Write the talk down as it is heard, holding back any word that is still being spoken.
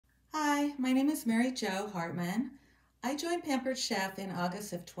Hi, my name is Mary Jo Hartman. I joined Pampered Chef in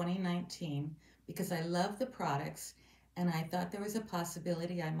August of 2019 because I love the products and I thought there was a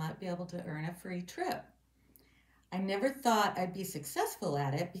possibility I might be able to earn a free trip. I never thought I'd be successful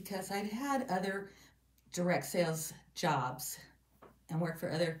at it because I'd had other direct sales jobs and worked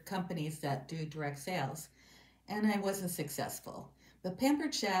for other companies that do direct sales, and I wasn't successful. But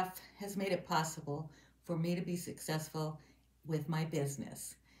Pampered Chef has made it possible for me to be successful with my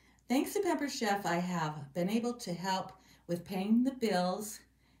business. Thanks to Pampered Chef, I have been able to help with paying the bills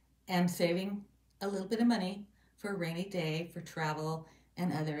and saving a little bit of money for a rainy day, for travel,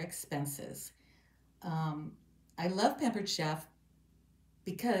 and other expenses. Um, I love Pampered Chef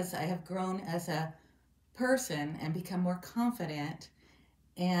because I have grown as a person and become more confident,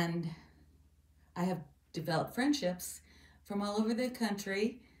 and I have developed friendships from all over the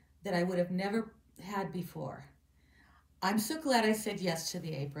country that I would have never had before. I'm so glad I said yes to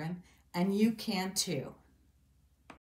the apron, and you can too.